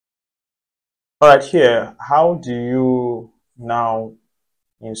All right, here, how do you now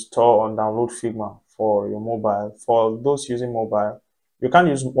install or download Figma for your mobile? For those using mobile, you can't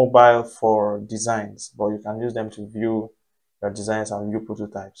use mobile for designs, but you can use them to view your designs and view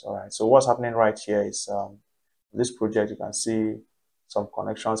prototypes. All right, so what's happening right here is this project, you can see some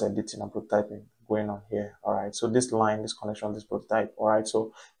connections, editing and prototyping going on here. All right, so this line, this connection, this prototype. All right,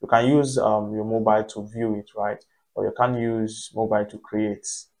 so you can use your mobile to view it, right? Or you can use mobile to create.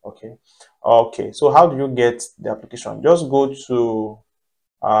 Okay, so how do you get the application? Just go to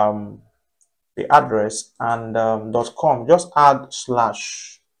the address and .com, just add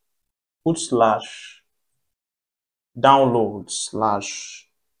slash, put slash downloads. So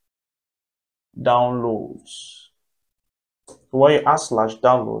when you add slash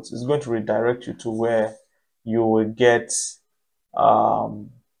downloads, it's going to redirect you to where you will get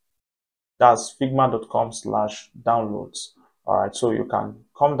that's figma.com/downloads. All right, so you can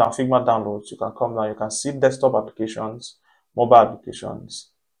come down Figma downloads, you can come down, you can see desktop applications, mobile applications,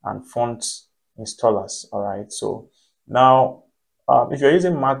 and font installers. All right, so now if you're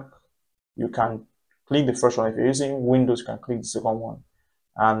using Mac, you can click the first one. If you're using Windows, you can click the second one.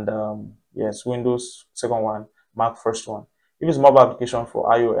 And yes, Windows second one, Mac first one. If it's mobile application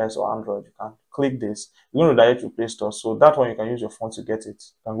for iOS or Android, you can click this. You're going to direct to Play Store. So that one, you can use your phone to get it.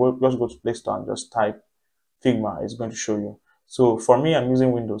 You can just go to Play Store and just type Figma. It's going to show you. So for me, I'm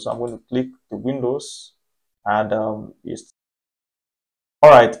using Windows. So I'm going to click the Windows, and it's all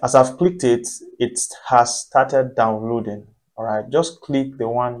right. As I've clicked it, it has started downloading. All right, just click the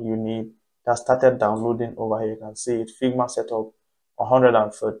one you need. That started downloading over here. You can see it. Figma setup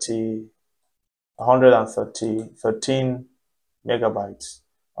 13 megabytes.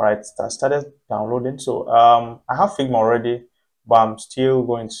 All right, that started downloading. So I have Figma already, but I'm still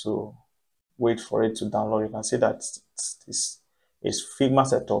going to wait for it to download. You can see that it's Figma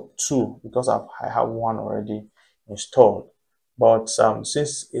setup 2 because I have one already installed. But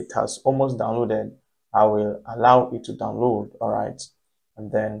since it has almost downloaded, I will allow it to download. All right,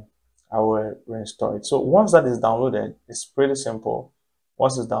 and then I will reinstall it. So once that is downloaded, it's pretty simple.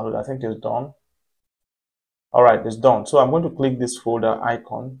 Once it's downloaded, I think it's done. All right, it's done. So I'm going to click this folder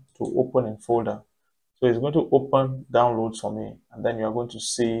icon to open in folder. So it's going to open downloads for me, and then you're going to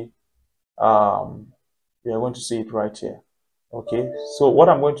see it right here. Okay, so what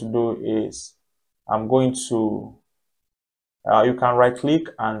I'm going to do is I'm going to you can right click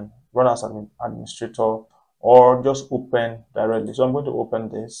and run as an administrator, or just open directly. So I'm going to open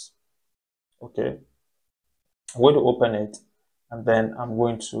this. Okay, I'm going to open it, and then you're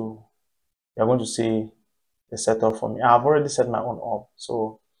going to see the setup for me. I've already set my own up.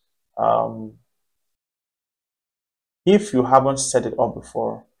 So if you haven't set it up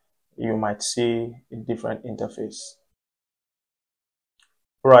before, you might see a different interface.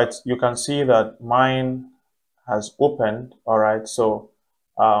 All right, you can see that mine has opened. All right, so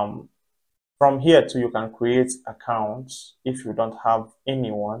from here too, you can create accounts if you don't have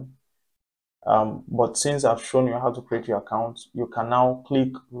anyone. But since I've shown you how to create your account, you can now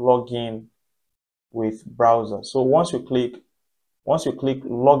click login with browser. So once you click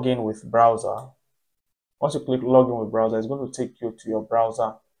login with browser, it's going to take you to your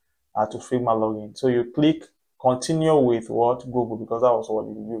browser to Figma login. So you click continue with what? Google, because that was what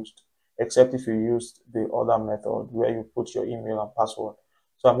you used, except if you used the other method where you put your email and password.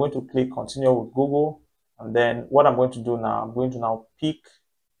 So I'm going to click continue with Google, and then what I'm going to do now, I'm going to now pick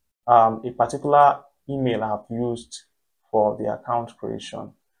a particular email I've used for the account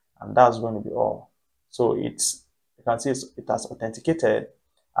creation, and that's going to be all. So you can see it has authenticated,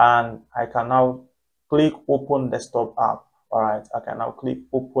 and I can now click open desktop app. All right, I can now click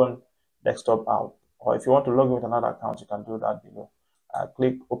open desktop app, or if you want to log in with another account, you can do that below.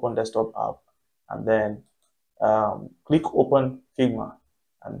 Click open desktop app, and then click open Figma,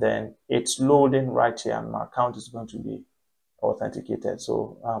 and then it's loading right here, and my account is going to be authenticated.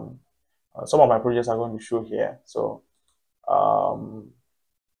 So some of my projects are going to show here. So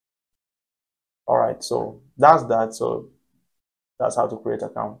all right, so that's that. So that's how to create an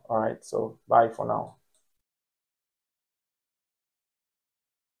account. All right, so bye for now.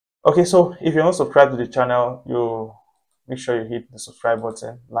 Okay, so if you're not subscribed to the channel, you make sure you hit the subscribe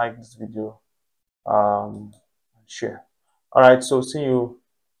button, like this video, and share. All right, so see you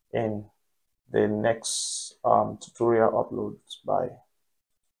in the next tutorial uploads. Bye.